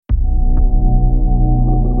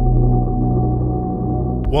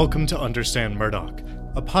Welcome to Understand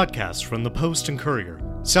Murdaugh, a podcast from the Post and Courier,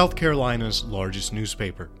 South Carolina's largest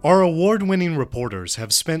newspaper. Our award-winning reporters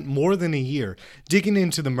have spent more than a year digging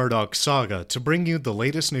into the Murdaugh saga to bring you the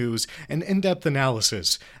latest news and in-depth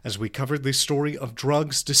analysis as we cover the story of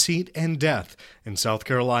drugs, deceit, and death in South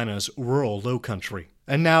Carolina's rural Lowcountry.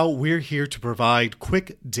 And now we're here to provide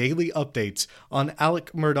quick daily updates on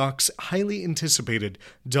Alec Murdaugh's highly anticipated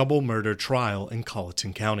double murder trial in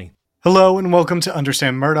Colleton County. Hello and welcome to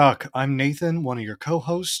Understand Murdaugh. I'm Nathan, one of your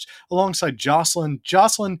co-hosts, alongside Jocelyn.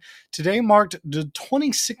 Jocelyn, today marked the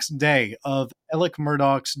 26th day of Alec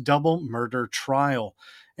Murdaugh's double murder trial,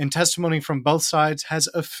 and testimony from both sides has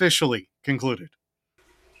officially concluded.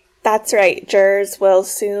 That's right. Jurors will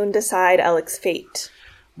soon decide Alec's fate.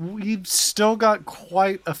 We've still got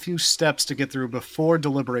quite a few steps to get through before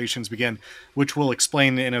deliberations begin, which we'll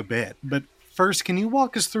explain in a bit. But first, can you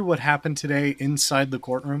walk us through what happened today inside the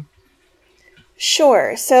courtroom?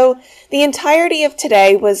 Sure. So the entirety of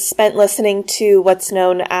today was spent listening to what's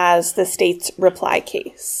known as the state's reply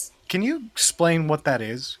case. Can you explain what that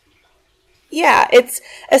is? Yeah, it's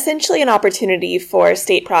essentially an opportunity for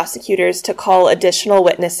state prosecutors to call additional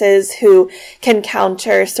witnesses who can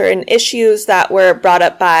counter certain issues that were brought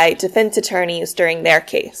up by defense attorneys during their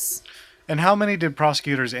case. And how many did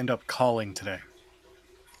prosecutors end up calling today?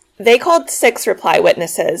 They called 6 reply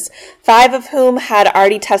witnesses, 5 of whom had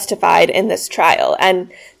already testified in this trial,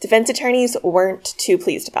 and defense attorneys weren't too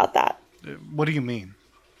pleased about that. What do you mean?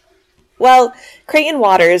 Well, Creighton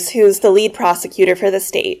Waters, who's the lead prosecutor for the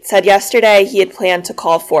state, said yesterday he had planned to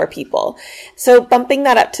call 4 people. So bumping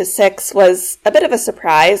that up to 6 was a bit of a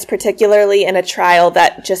surprise, particularly in a trial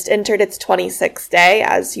that just entered its 26th day,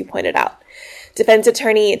 as you pointed out. Defense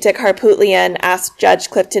attorney Dick Harpootlian asked Judge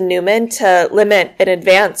Clifton Newman to limit in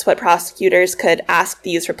advance what prosecutors could ask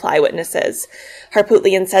these reply witnesses.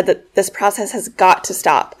 Harpootlian said that this process has got to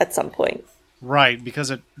stop at some point. Right, because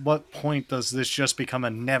at what point does this just become a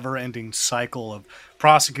never-ending cycle of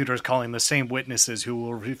prosecutors calling the same witnesses who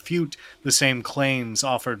will refute the same claims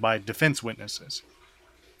offered by defense witnesses?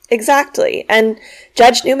 Exactly. And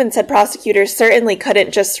Judge Newman said prosecutors certainly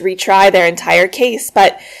couldn't just retry their entire case,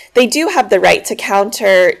 but they do have the right to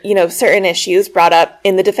counter, certain issues brought up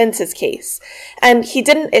in the defense's case. And he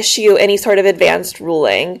didn't issue any sort of advanced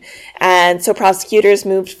ruling, and so prosecutors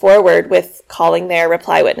moved forward with calling their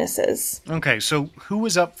reply witnesses. Okay, so who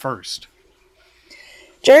was up first?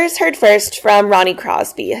 Jurors heard first from Ronnie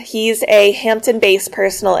Crosby. He's a Hampton-based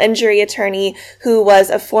personal injury attorney who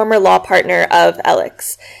was a former law partner of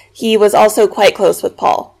Alec's. He was also quite close with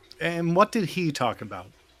Paul. And what did he talk about?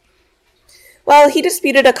 Well, he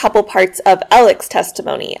disputed a couple parts of Alec's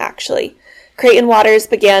testimony, actually. Creighton Waters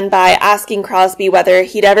began by asking Crosby whether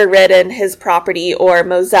he'd ever ridden his property or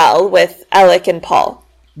Moselle with Alec and Paul.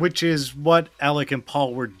 Which is what Alec and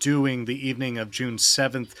Paul were doing the evening of June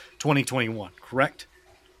 7th, 2021, correct?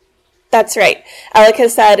 That's right. Alec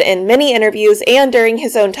has said in many interviews and during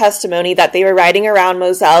his own testimony that they were riding around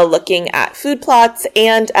Moselle looking at food plots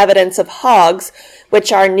and evidence of hogs,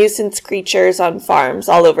 which are nuisance creatures on farms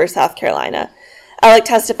all over South Carolina. Alec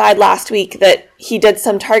testified last week that he did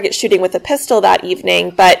some target shooting with a pistol that evening,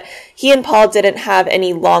 but he and Paul didn't have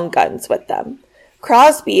any long guns with them.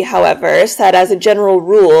 Crosby, however, said as a general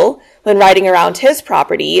rule, when riding around his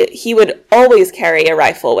property, he would always carry a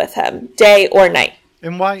rifle with him, day or night.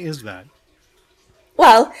 And why is that?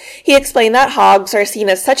 Well, he explained that hogs are seen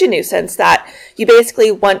as such a nuisance that you basically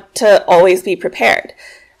want to always be prepared.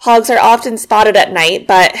 Hogs are often spotted at night,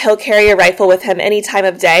 but he'll carry a rifle with him any time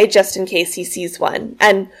of day just in case he sees one.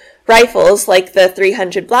 And rifles, like the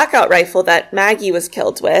 .300 Blackout rifle that Maggie was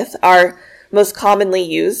killed with, are most commonly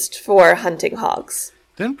used for hunting hogs.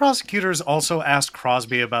 Didn't prosecutors also ask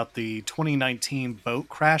Crosby about the 2019 boat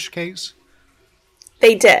crash case?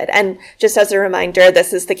 They did, and just as a reminder,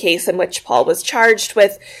 this is the case in which Paul was charged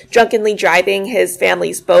with drunkenly driving his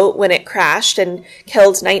family's boat when it crashed and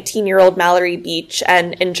killed 19-year-old Mallory Beach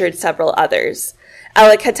and injured several others.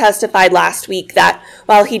 Alec had testified last week that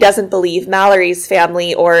while he doesn't believe Mallory's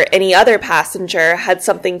family or any other passenger had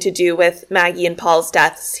something to do with Maggie and Paul's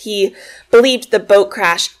deaths, he believed the boat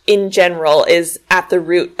crash in general is at the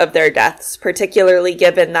root of their deaths, particularly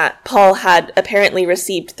given that Paul had apparently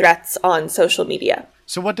received threats on social media.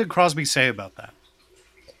 So what did Crosby say about that?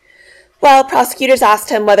 Well, prosecutors asked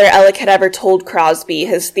him whether Alec had ever told Crosby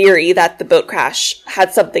his theory that the boat crash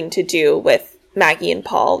had something to do with Maggie and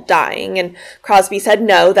Paul dying, and Crosby said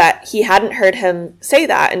no, that he hadn't heard him say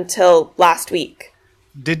that until last week.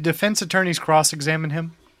 Did defense attorneys cross-examine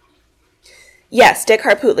him? Yes, Dick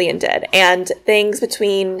Harpootlian did, and things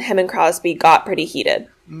between him and Crosby got pretty heated.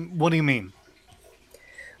 What do you mean?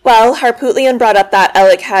 Well, Harpootlian brought up that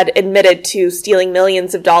Alec had admitted to stealing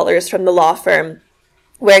millions of dollars from the law firm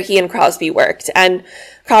where he and Crosby worked, and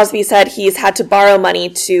Crosby said he's had to borrow money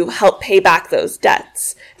to help pay back those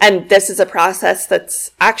debts. And this is a process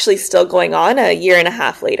that's actually still going on a year and a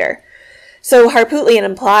half later. So Harpootlian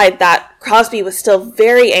implied that Crosby was still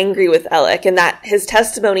very angry with Alec and that his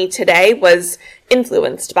testimony today was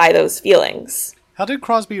influenced by those feelings. How did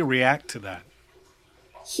Crosby react to that?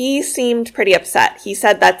 He seemed pretty upset. He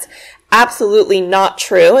said that's absolutely not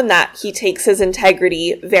true and that he takes his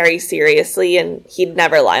integrity very seriously and he'd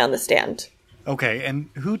never lie on the stand. Okay, and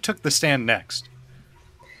who took the stand next?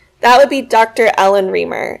 That would be Dr. Ellen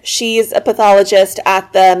Reamer. She's a pathologist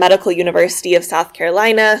at the Medical University of South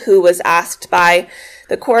Carolina who was asked by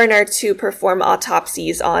the coroner to perform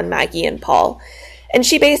autopsies on Maggie and Paul. And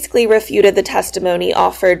she basically refuted the testimony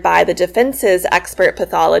offered by the defense's expert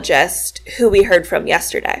pathologist, who we heard from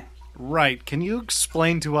yesterday. Right. Can you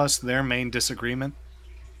explain to us their main disagreement?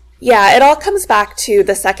 Yeah, it all comes back to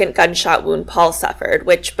the second gunshot wound Paul suffered,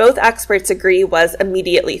 which both experts agree was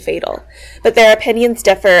immediately fatal. But their opinions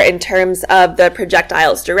differ in terms of the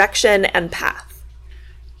projectile's direction and path.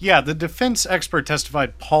 Yeah, the defense expert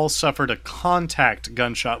testified Paul suffered a contact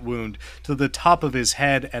gunshot wound to the top of his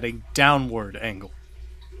head at a downward angle.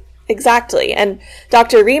 Exactly, and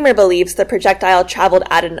Dr. Reamer believes the projectile traveled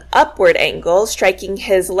at an upward angle, striking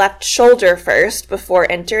his left shoulder first before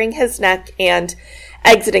entering his neck and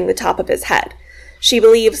exiting the top of his head. She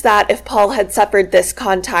believes that if Paul had suffered this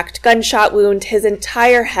contact gunshot wound, his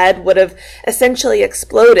entire head would have essentially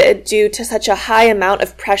exploded due to such a high amount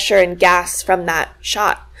of pressure and gas from that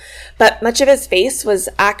shot. But much of his face was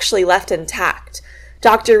actually left intact.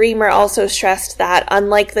 Dr. Reamer also stressed that,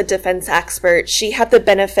 unlike the defense expert, she had the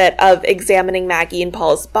benefit of examining Maggie and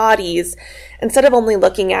Paul's bodies instead of only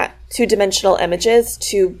looking at two-dimensional images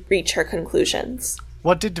to reach her conclusions.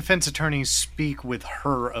 What did defense attorneys speak with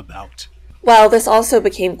her about? Well, this also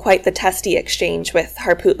became quite the testy exchange with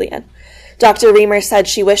Harpootlian. Dr. Reamer said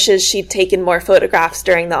she wishes she'd taken more photographs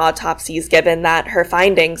during the autopsies, given that her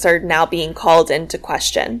findings are now being called into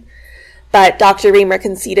question. But Dr. Reamer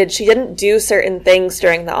conceded she didn't do certain things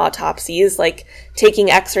during the autopsies, like taking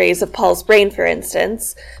x-rays of Paul's brain, for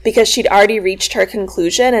instance, because she'd already reached her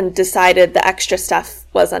conclusion and decided the extra stuff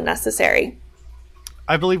was unnecessary.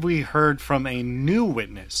 I believe we heard from a new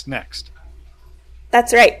witness next.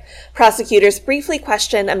 That's right. Prosecutors briefly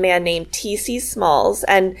questioned a man named T.C. Smalls,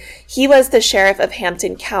 and he was the sheriff of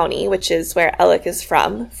Hampton County, which is where Alec is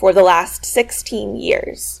from, for the last 16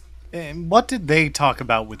 years. And what did they talk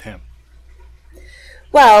about with him?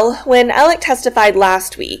 Well, when Alec testified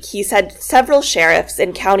last week, he said several sheriffs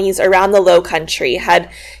in counties around the Low Country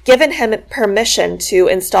had given him permission to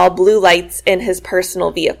install blue lights in his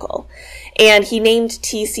personal vehicle. And he named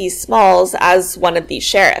T.C. Smalls as one of these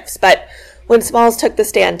sheriffs. But when Smalls took the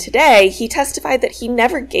stand today, he testified that he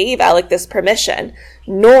never gave Alec this permission,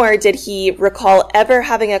 nor did he recall ever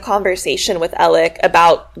having a conversation with Alec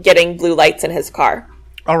about getting blue lights in his car.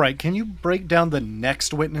 All right, can you break down the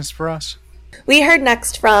next witness for us? We heard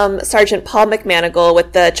next from Sergeant Paul McManigal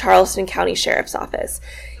with the Charleston County Sheriff's Office.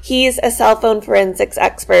 He's a cell phone forensics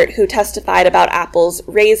expert who testified about Apple's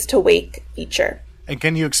Raise to Wake feature. And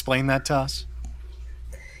can you explain that to us?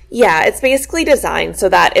 Yeah, it's basically designed so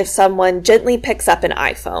that if someone gently picks up an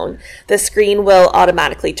iPhone, the screen will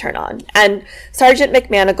automatically turn on. And Sergeant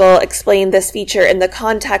McManigal explained this feature in the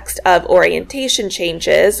context of orientation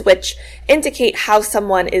changes, which indicate how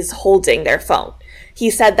someone is holding their phone. He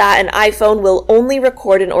said that an iPhone will only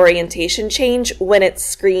record an orientation change when its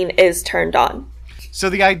screen is turned on. So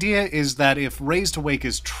the idea is that if Raise to Wake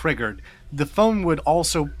is triggered, the phone would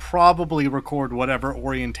also probably record whatever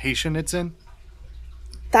orientation it's in?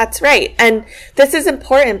 That's right. And this is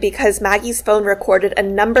important because Maggie's phone recorded a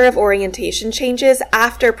number of orientation changes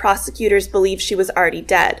after prosecutors believed she was already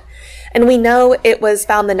dead. And we know it was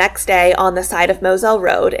found the next day on the side of Moselle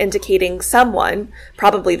Road, indicating someone,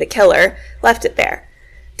 probably the killer, left it there.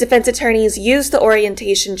 Defense attorneys used the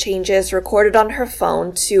orientation changes recorded on her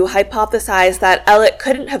phone to hypothesize that Alec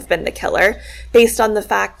couldn't have been the killer, based on the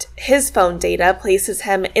fact his phone data places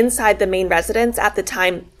him inside the main residence at the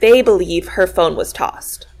time they believe her phone was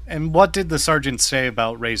tossed. And what did the sergeant say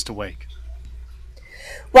about Raise to Wake?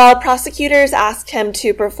 Well, prosecutors asked him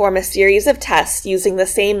to perform a series of tests using the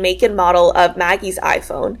same make and model of Maggie's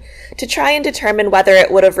iPhone to try and determine whether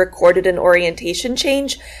it would have recorded an orientation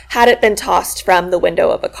change had it been tossed from the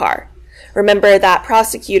window of a car. Remember that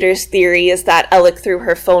prosecutors' theory is that Alec threw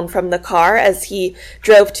her phone from the car as he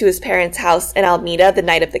drove to his parents' house in Alameda the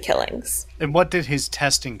night of the killings. And what did his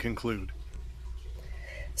testing conclude?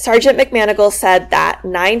 Sergeant McManigal said that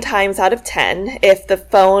 9 times out of 10, if the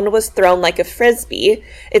phone was thrown like a frisbee,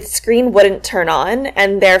 its screen wouldn't turn on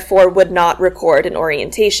and therefore would not record an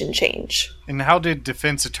orientation change. And how did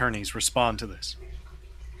defense attorneys respond to this?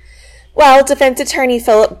 Well, defense attorney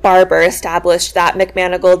Philip Barber established that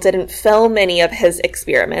McManigal didn't film any of his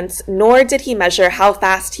experiments, nor did he measure how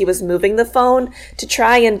fast he was moving the phone to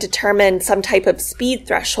try and determine some type of speed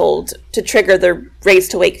threshold to trigger the raise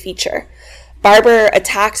to wake feature. Barber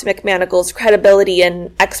attacked McManigal's credibility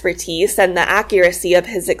and expertise and the accuracy of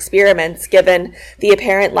his experiments given the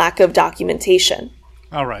apparent lack of documentation.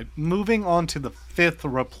 All right, moving on to the 5th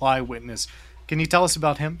reply witness. Can you tell us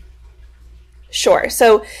about him? Sure.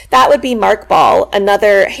 So that would be Mark Ball,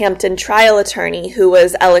 another Hampton trial attorney who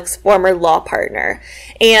was Alec's former law partner.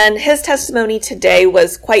 And his testimony today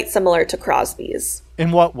was quite similar to Crosby's.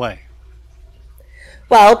 In what way?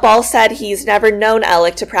 Well, Ball said he's never known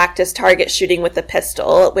Alec to practice target shooting with a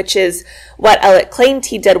pistol, which is what Alec claimed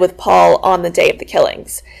he did with Paul on the day of the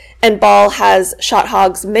killings. And Ball has shot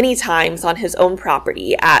hogs many times on his own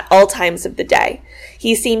property at all times of the day.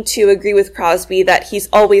 He seemed to agree with Crosby that he's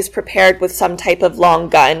always prepared with some type of long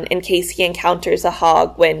gun in case he encounters a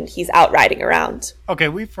hog when he's out riding around. Okay,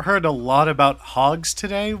 we've heard a lot about hogs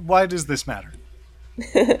today. Why does this matter?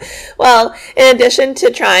 Well, in addition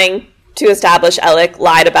to trying to establish Alec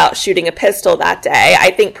lied about shooting a pistol that day,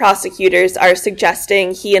 I think prosecutors are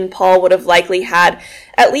suggesting he and Paul would have likely had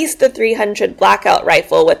at least the .300 blackout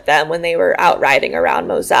rifle with them when they were out riding around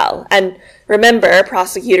Moselle. And remember,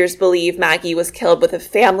 prosecutors believe Maggie was killed with a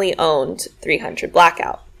family-owned .300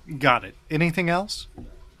 blackout. Got it. Anything else?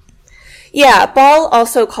 Yeah, Ball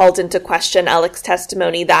also called into question Alec's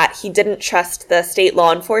testimony that he didn't trust the state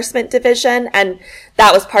law enforcement division, and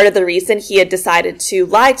that was part of the reason he had decided to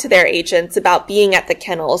lie to their agents about being at the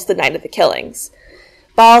kennels the night of the killings.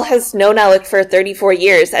 Ball has known Alec for 34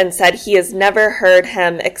 years and said he has never heard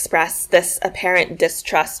him express this apparent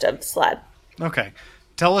distrust of SLED. Okay,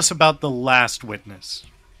 tell us about the last witness.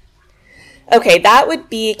 Okay, that would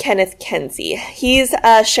be Kenneth Kinsey. He's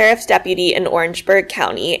a sheriff's deputy in Orangeburg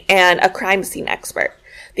County and a crime scene expert.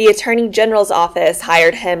 The Attorney General's office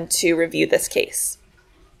hired him to review this case.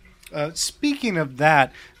 Speaking of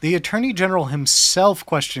that, the Attorney General himself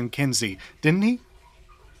questioned Kinsey, didn't he?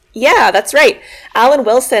 Yeah, that's right. Alan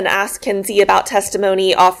Wilson asked Kinsey about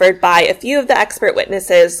testimony offered by a few of the expert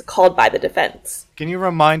witnesses called by the defense. Can you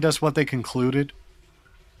remind us what they concluded?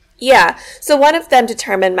 Yeah, so one of them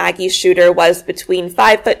determined Maggie's shooter was between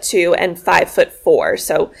 5'2" and 5'4",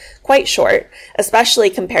 so quite short,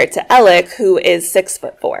 especially compared to Alec, who is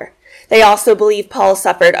 6'4". They also believe Paul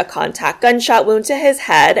suffered a contact gunshot wound to his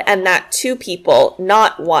head and that 2 people,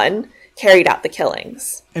 not 1, carried out the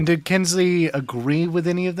killings. And did Kinsey agree with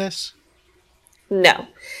any of this? No.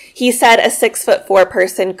 He said a 6'4"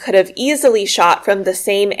 person could have easily shot from the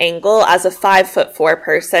same angle as a 5'4"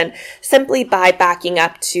 person simply by backing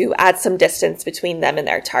up to add some distance between them and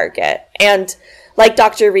their target. And like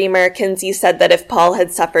Dr. Reamer, Kinsey said that if Paul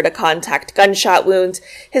had suffered a contact gunshot wound,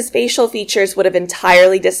 his facial features would have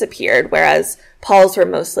entirely disappeared, whereas Paul's were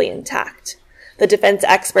mostly intact. The defense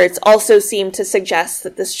experts also seemed to suggest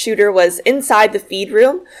that the shooter was inside the feed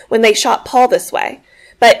room when they shot Paul this way.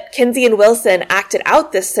 But Kinsey and Wilson acted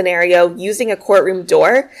out this scenario using a courtroom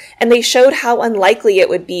door, and they showed how unlikely it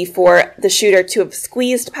would be for the shooter to have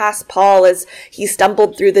squeezed past Paul as he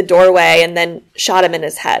stumbled through the doorway and then shot him in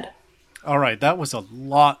his head. All right, that was a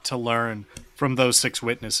lot to learn from those 6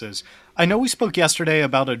 witnesses. I know we spoke yesterday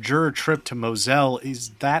about a juror trip to Moselle.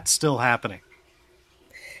 Is that still happening?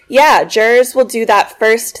 Yeah, jurors will do that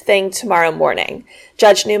first thing tomorrow morning.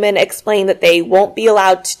 Judge Newman explained that they won't be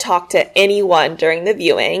allowed to talk to anyone during the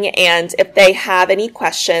viewing, and if they have any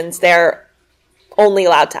questions, they're only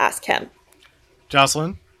allowed to ask him.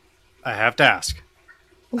 Jocelyn, I have to ask.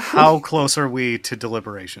 How close are we to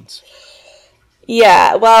deliberations?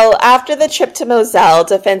 Yeah, well, after the trip to Moselle,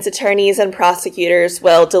 defense attorneys and prosecutors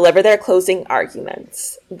will deliver their closing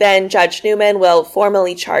arguments. Then Judge Newman will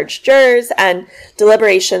formally charge jurors and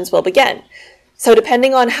deliberations will begin. So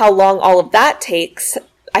depending on how long all of that takes,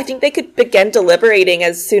 I think they could begin deliberating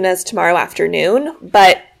as soon as tomorrow afternoon,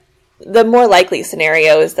 but the more likely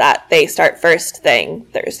scenario is that they start first thing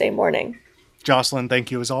Thursday morning. Jocelyn, thank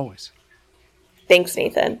you as always. Thanks,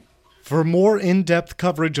 Nathan. For more in-depth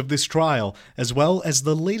coverage of this trial, as well as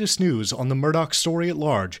the latest news on the Murdaugh story at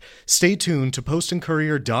large, stay tuned to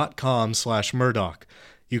postandcourier.com/Murdaugh.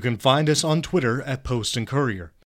 You can find us on Twitter at Post and Courier.